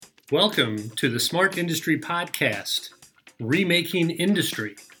Welcome to the Smart Industry Podcast, Remaking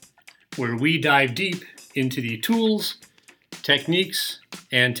Industry, where we dive deep into the tools, techniques,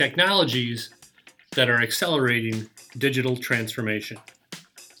 and technologies that are accelerating digital transformation.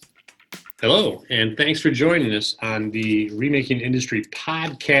 Hello, and thanks for joining us on the Remaking Industry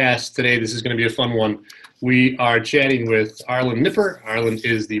Podcast today. This is going to be a fun one. We are chatting with Arlen Nipper. Arlen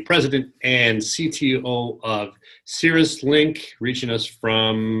is the president and CTO of CirrusLink, reaching us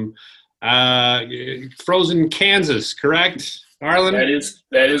from Frozen, Kansas, correct, Arlen?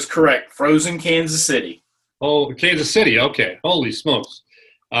 That is correct. Frozen, Kansas City. Oh, Kansas City. Okay. Holy smokes.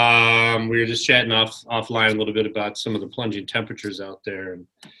 We were just chatting offline a little bit about some of the plunging temperatures out there, and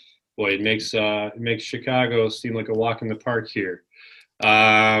boy, it makes Chicago seem like a walk in the park here.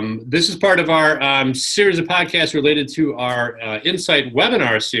 This is part of our series of podcasts related to our Insight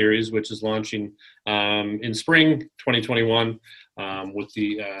webinar series, which is launching in spring 2021 with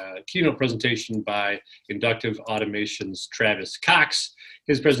the keynote presentation by Inductive Automation's Travis Cox.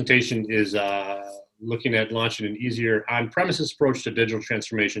 His presentation is looking at launching an easier on-premises approach to digital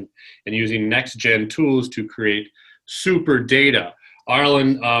transformation and using next-gen tools to create super data.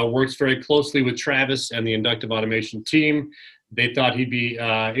 Arlen works very closely with Travis and the Inductive Automation team. They thought he'd be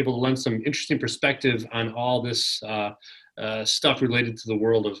able to lend some interesting perspective on all this stuff related to the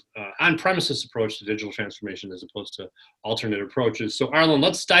world of on-premises approach to digital transformation as opposed to alternate approaches. So Arlen,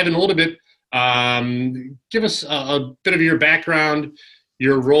 let's dive in a little bit. Give us a bit of your background,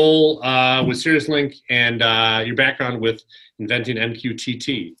 your role with CirrusLink, and your background with inventing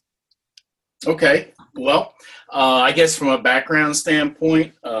MQTT. Okay. Well, I guess from a background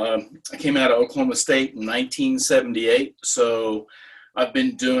standpoint, I came out of Oklahoma State in 1978. So I've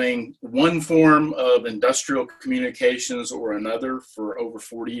been doing one form of industrial communications or another for over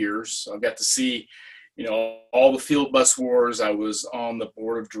 40 years. I've got to see, all the field bus wars. I was on the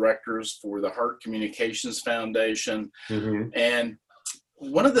board of directors for the Hart Communications Foundation. Mm-hmm. And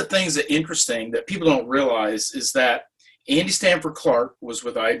one of the things that interesting that people don't realize is that Andy Stanford Clark was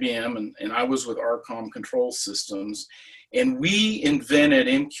with IBM and I was with Arcom Control Systems, and we invented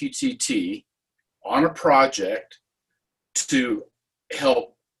MQTT on a project to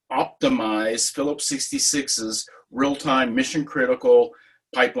help optimize Phillips 66's real-time mission-critical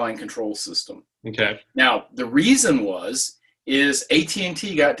pipeline control system. Okay. Now, the reason is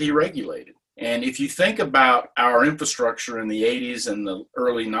AT&T got deregulated. And if you think about our infrastructure in the 80s and the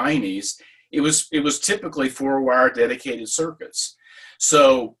early 90s, it was typically 4-wire dedicated circuits.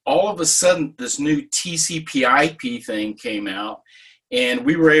 So all of a sudden, this new TCP/IP thing came out, and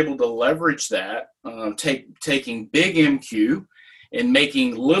we were able to leverage that, taking big MQ and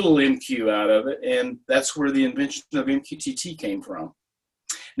making little MQ out of it, and that's where the invention of MQTT came from.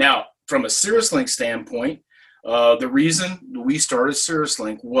 Now, from a CirrusLink standpoint, the reason we started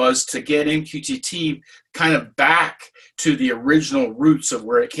CirrusLink was to get MQTT kind of back to the original roots of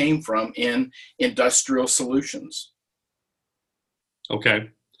where it came from in industrial solutions. Okay.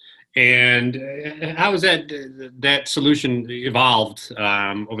 And how has that solution evolved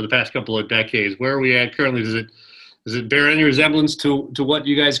over the past couple of decades? Where are we at currently? Does it bear any resemblance to what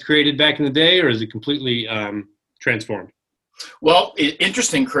you guys created back in the day, or is it completely transformed? Well,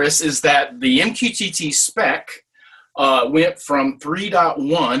 interesting, Chris, is that the MQTT spec went from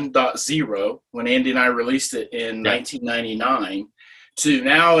 3.1.0 when Andy and I released it in 1999 to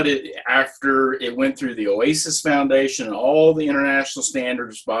now, after it went through the OASIS Foundation and all the international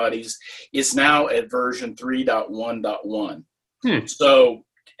standards bodies, it's now at version 3.1.1. So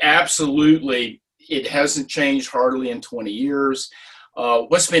absolutely, it hasn't changed hardly in 20 years.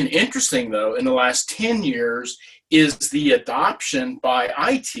 What's been interesting, though, in the last 10 years is the adoption by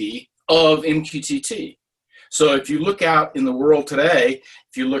IT of MQTT. So if you look out in the world today,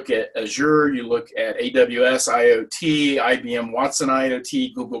 if you look at Azure, you look at AWS IoT, IBM Watson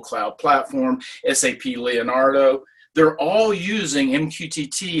IoT, Google Cloud Platform, SAP Leonardo, they're all using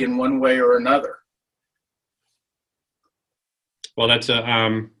MQTT in one way or another. Well, that's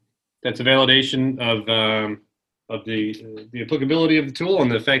a validation of the applicability of the tool,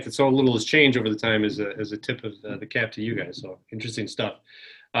 and the fact that so little has changed over the time is a tip of the cap to you guys. So interesting stuff.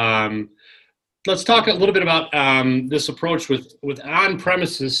 Let's talk a little bit about this approach with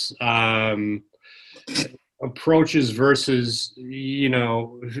on-premises approaches versus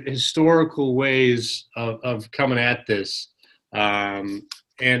historical ways of coming at this. And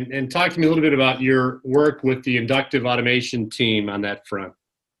talk to me a little bit about your work with the Inductive Automation team on that front.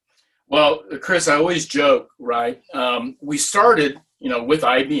 Well, Chris, I always joke, right? We started, with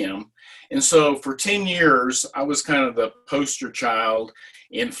IBM. And so for 10 years, I was kind of the poster child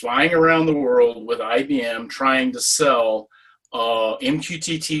in flying around the world with IBM trying to sell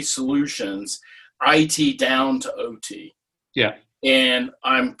MQTT solutions, IT down to OT. Yeah. And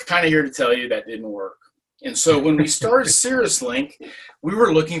I'm kind of here to tell you that didn't work. And so when we started CirrusLink, we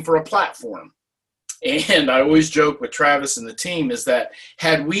were looking for a platform. And I always joke with Travis and the team is that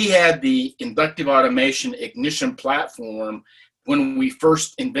had we had the inductive automation ignition platform when we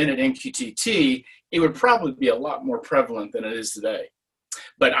first invented MQTT, it would probably be a lot more prevalent than it is today.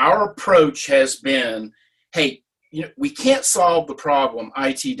 But our approach has been, hey, we can't solve the problem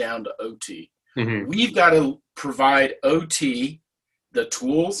IT down to OT. Mm-hmm. We've got to provide OT the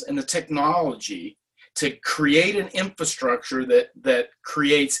tools and the technology to create an infrastructure that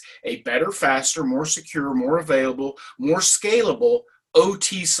creates a better, faster, more secure, more available, more scalable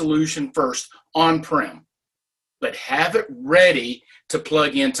OT solution first on-prem, but have it ready to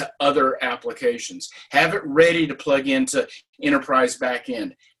plug into other applications, have it ready to plug into enterprise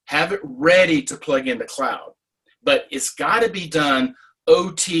backend, have it ready to plug into cloud. But it's got to be done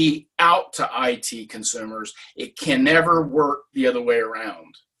OT out to IT consumers. It can never work the other way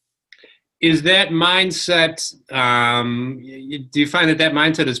around. Is that mindset, do you find that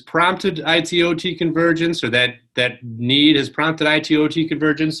mindset has prompted IT-OT convergence, or that need has prompted IT-OT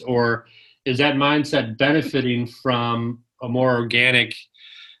convergence, or is that mindset benefiting from a more organic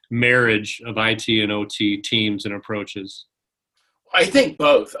marriage of IT and OT teams and approaches? I think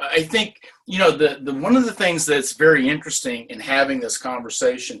both. I think, the one of the things that's very interesting in having this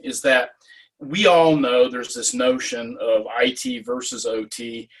conversation is that we all know there's this notion of IT versus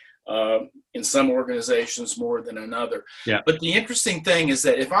OT. In some organizations more than another. Yeah. But the interesting thing is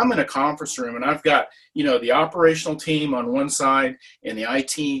that if I'm in a conference room and I've got, the operational team on one side and the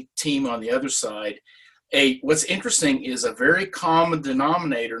IT team on the other side, what's interesting is a very common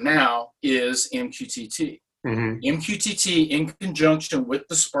denominator now is MQTT. Mm-hmm. MQTT in conjunction with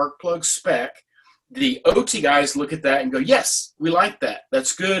the Sparkplug spec, the OT guys look at that and go, yes, we like that.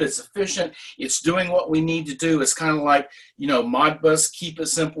 That's good. It's efficient. It's doing what we need to do. It's kind of like, Modbus, keep it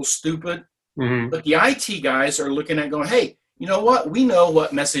simple, stupid. Mm-hmm. But the IT guys are looking at going, hey, you know what? We know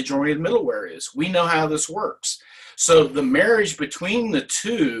what message-oriented middleware is. We know how this works. So the marriage between the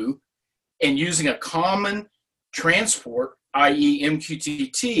two and using a common transport, i.e.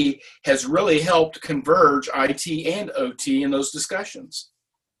 MQTT, has really helped converge IT and OT in those discussions.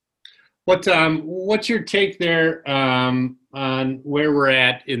 What's your take there on where we're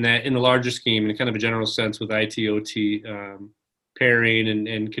at in the larger scheme, in kind of a general sense, with IT-OT pairing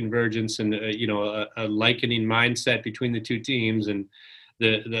and convergence, and a likening mindset between the two teams, and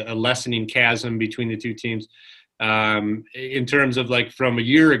a lessening chasm between the two teams, in terms of like from a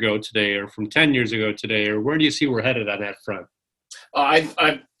year ago today, or from 10 years ago today, or where do you see we're headed on that front?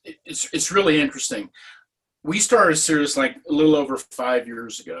 It's really interesting. We started CirrusLink a little over 5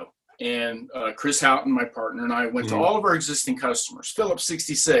 years ago. And Chris Houghton, my partner, and I went to all of our existing customers, Phillips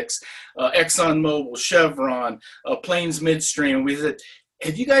 66, ExxonMobil, Chevron, Plains Midstream. We said,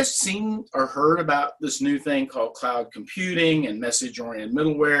 have you guys seen or heard about this new thing called cloud computing and message-oriented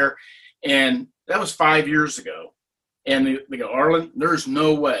middleware? And that was 5 years ago. And they go, Arlen, there's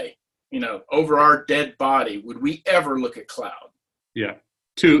no way, over our dead body would we ever look at cloud. Yeah.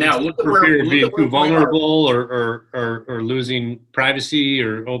 Now look at where being too vulnerable, or losing privacy,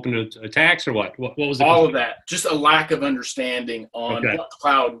 or open to attacks, or what was it? All of that, just a lack of understanding on what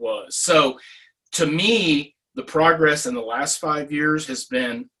cloud was. So to me, the progress in the last 5 years has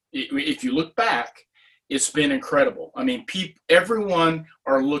been, if you look back, it's been incredible. I mean, everyone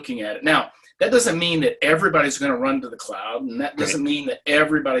are looking at it. Now, that doesn't mean that everybody's going to run to the cloud, and that doesn't mean that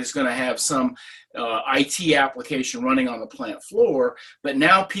everybody's going to have some IT application running on the plant floor, but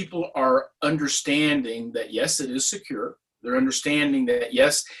now people are understanding that, yes, it is secure. They're understanding that,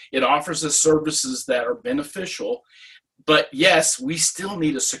 yes, it offers us services that are beneficial, but yes, we still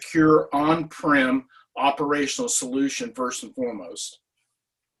need a secure on-prem operational solution first and foremost.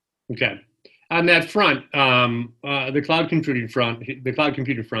 Okay. On that front, the cloud computing front,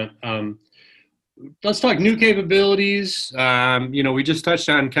 let's talk new capabilities. We just touched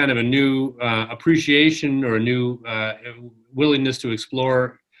on kind of a new appreciation, or a new willingness to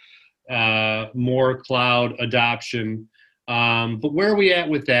explore more cloud adoption. But where are we at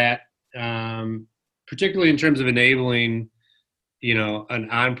with that, particularly in terms of enabling, an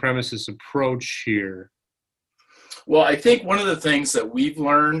on-premises approach here? Well, I think one of the things that we've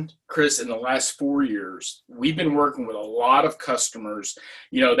learned, Chris, in the last 4 years, we've been working with a lot of customers,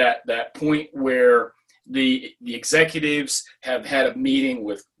 that point where the executives have had a meeting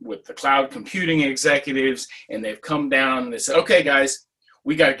with the cloud computing executives, and they've come down and they said, okay, guys,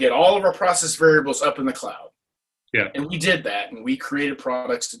 we got to get all of our process variables up in the cloud. Yeah. And we did that, and we created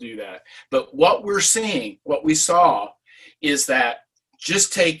products to do that. But what we saw is that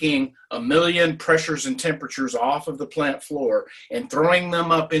just taking a million pressures and temperatures off of the plant floor and throwing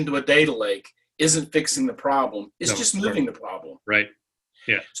them up into a data lake isn't fixing the problem. It's just moving the problem. Right.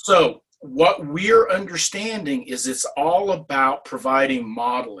 Yeah. So what we're understanding is it's all about providing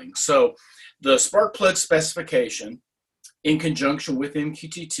modeling. So the Sparkplug specification, in conjunction with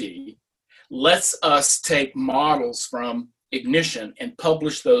MQTT, lets us take models from Ignition and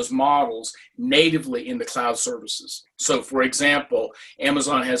publish those models natively in the cloud services. So for example,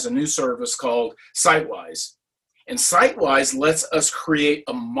 Amazon has a new service called SiteWise. And SiteWise lets us create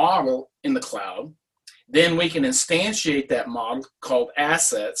a model in the cloud. Then we can instantiate that model called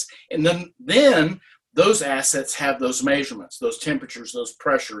assets. And then those assets have those measurements, those temperatures, those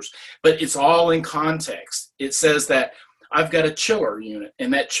pressures, but it's all in context. It says that I've got a chiller unit,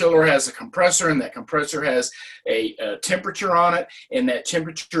 and that chiller has a compressor, and that compressor has a temperature on it, and that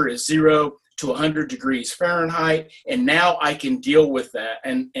temperature is 0 to 100 degrees Fahrenheit, and now I can deal with that,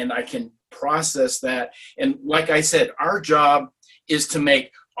 and I can process that. And like I said, our job is to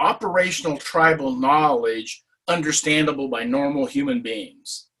make operational tribal knowledge understandable by normal human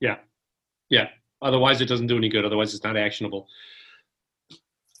beings. Yeah. Yeah. Otherwise, it doesn't do any good. Otherwise, it's not actionable.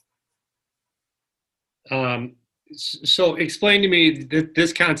 So explain to me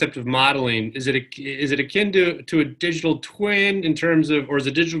this concept of modeling. Is it akin to a digital twin in terms of, or is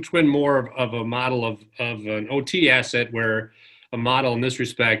a digital twin more of a model of an OT asset, where a model in this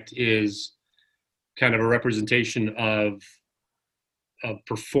respect is kind of a representation of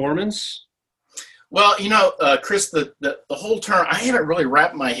performance? Well, Chris, the whole term, I haven't really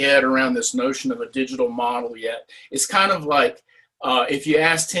wrapped my head around this notion of a digital model yet. It's kind of like, if you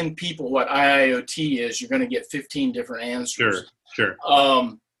ask 10 people what IIoT is, you're going to get 15 different answers. Sure.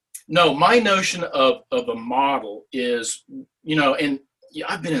 No, my notion of a model is, and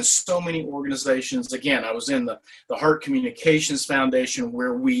I've been in so many organizations. Again, I was in the Heart Communications Foundation,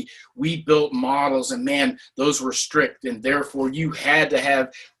 where we built models, and man, those were strict, and therefore you had to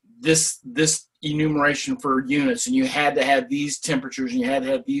have this enumeration for units, and you had to have these temperatures, and you had to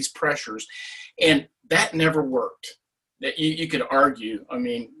have these pressures, and that never worked. That you could argue. I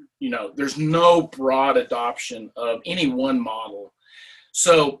mean, there's no broad adoption of any one model.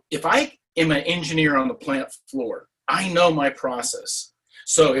 So if I am an engineer on the plant floor, I know my process.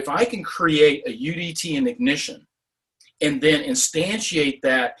 So if I can create a UDT in Ignition and then instantiate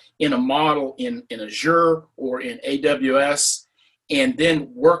that in a model in Azure or in AWS, and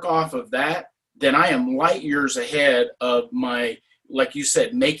then work off of that, then I am light years ahead of my, like you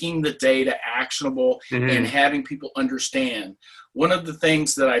said, making the data actionable and having people understand. One of the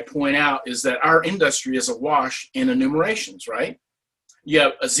things that I point out is that our industry is awash in enumerations, right? Yeah,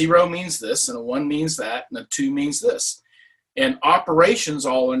 a 0 means this, and a 1 means that, and a 2 means this. And operations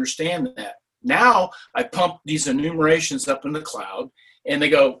all understand that. Now I pump these enumerations up in the cloud, and they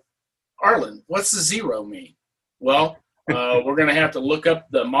go, Arlen, what's the 0 mean? Well, we're going to have to look up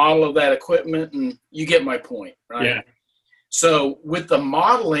the model of that equipment, and you get my point, right? Yeah. So with the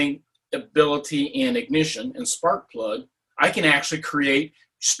modeling ability in Ignition and Sparkplug, I can actually create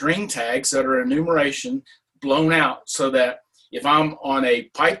string tags that are enumeration blown out, so that if I'm on a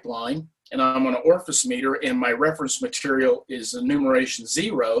pipeline and I'm on an orifice meter and my reference material is enumeration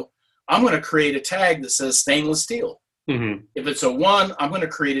 0, I'm going to create a tag that says stainless steel. If it's a 1, I'm going to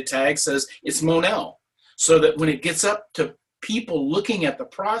create a tag that says it's Monel, so that when it gets up to people looking at the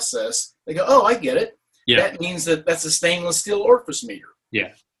process, they go, oh, I get it. Yeah. That means that that's a stainless steel orifice meter.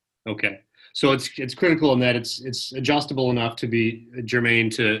 Yeah. Okay. So it's critical in that it's adjustable enough to be germane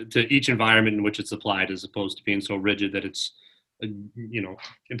to each environment in which it's applied, as opposed to being so rigid that it's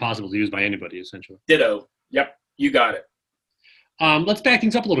impossible to use by anybody, essentially. Ditto. Yep. You got it. Let's back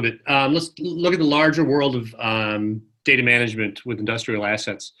things up a little bit. Let's look at the larger world of data management with industrial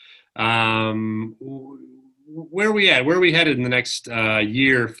assets. Where are we at? Where are we headed in the next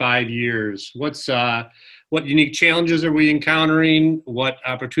year, 5 years? What unique challenges are we encountering? What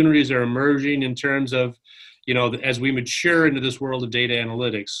opportunities are emerging in terms of, as we mature into this world of data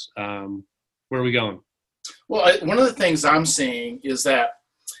analytics? Where are we going? Well, one of the things I'm seeing is that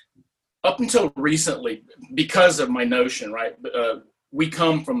up until recently, because of my notion, right, we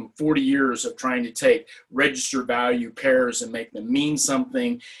come from 40 years of trying to take register value pairs and make them mean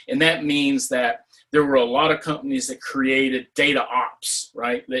something. And that means that there were a lot of companies that created data ops,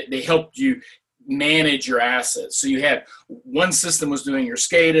 right? They helped you manage your assets. So you had one system was doing your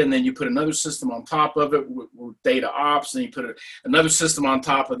SCADA, and then you put another system on top of it with data ops, and you put another system on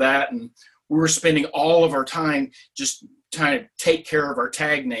top of that. And we were spending all of our time just trying to take care of our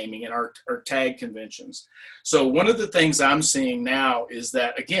tag naming and our tag conventions. So one of the things I'm seeing now is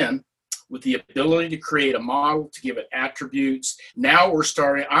that, again, with the ability to create a model, to give it attributes. Now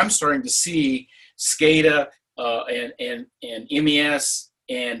I'm starting to see SCADA and MES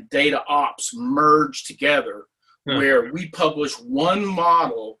and data ops merge together, where we publish one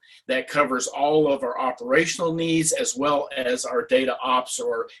model that covers all of our operational needs as well as our data ops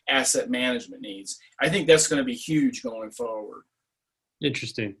or asset management needs. I think that's going to be huge going forward.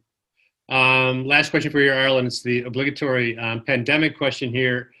 Interesting. Last question for you, Arlen. It's the obligatory pandemic question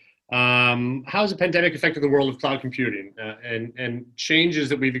here. How has the pandemic affected the world of cloud computing and changes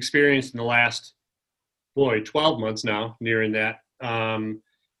that we've experienced in the last, 12 months now, nearing that?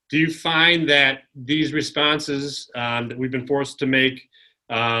 Do you find that these responses that we've been forced to make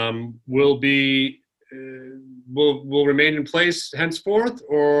will remain in place henceforth,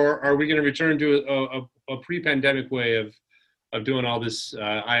 or are we going to return to a pre-pandemic way of doing all this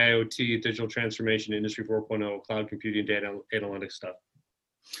IoT, digital transformation, Industry 4.0, cloud computing, data analytics stuff?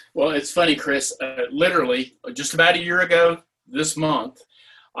 Well, it's funny, Chris. Literally, just about a year ago this month,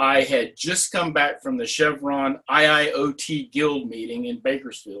 I had just come back from the Chevron IIoT Guild meeting in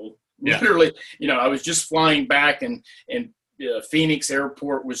Bakersfield. Yeah. Literally, I was just flying back, and Phoenix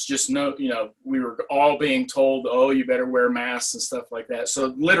Airport was just we were all being told, oh, you better wear masks and stuff like that.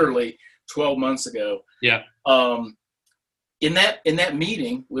 So literally 12 months ago. Yeah. In that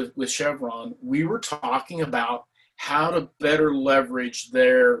meeting with Chevron, we were talking about how to better leverage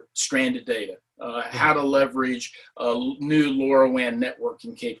their stranded data, how to leverage a new LoRaWAN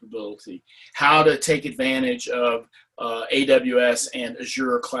networking capability, how to take advantage of AWS and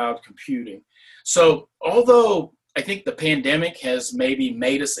Azure cloud computing. So although I think the pandemic has maybe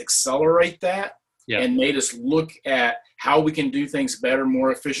made us accelerate that, and made us look at how we can do things better,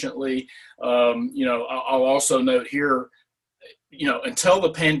 more efficiently, I'll also note here, until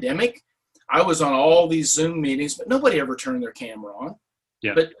the pandemic, I was on all these Zoom meetings, but nobody ever turned their camera on.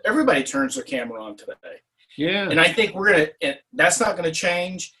 Yeah. But everybody turns their camera on today. Yeah. And I think that's not going to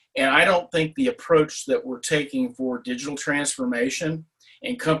change. And I don't think the approach that we're taking for digital transformation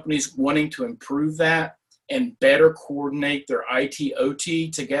and companies wanting to improve that and better coordinate their IT,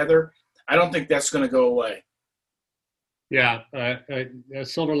 OT together, I don't think that's going to go away. Yeah. A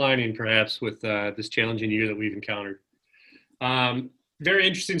silver lining perhaps with this challenging year that we've encountered. Very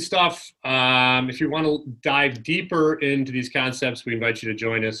interesting stuff. If you want to dive deeper into these concepts, we invite you to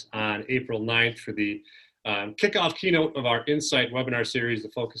join us on April 9th for the kickoff keynote of our Insight webinar series. The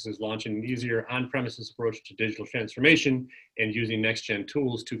focus is launching an easier on-premises approach to digital transformation and using next-gen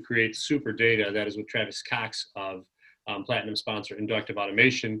tools to create super data. That is with Travis Cox of Platinum sponsor Inductive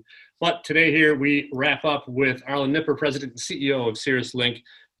Automation. But today here we wrap up with Arlen Nipper, President and CEO of Cirrus Link.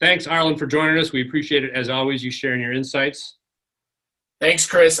 Thanks, Arlen, for joining us. We appreciate it, as always, you sharing your insights. Thanks,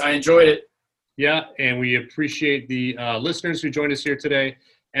 Chris. I enjoyed it. Yeah, and we appreciate the listeners who joined us here today.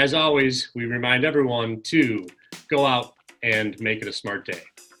 As always, we remind everyone to go out and make it a smart day.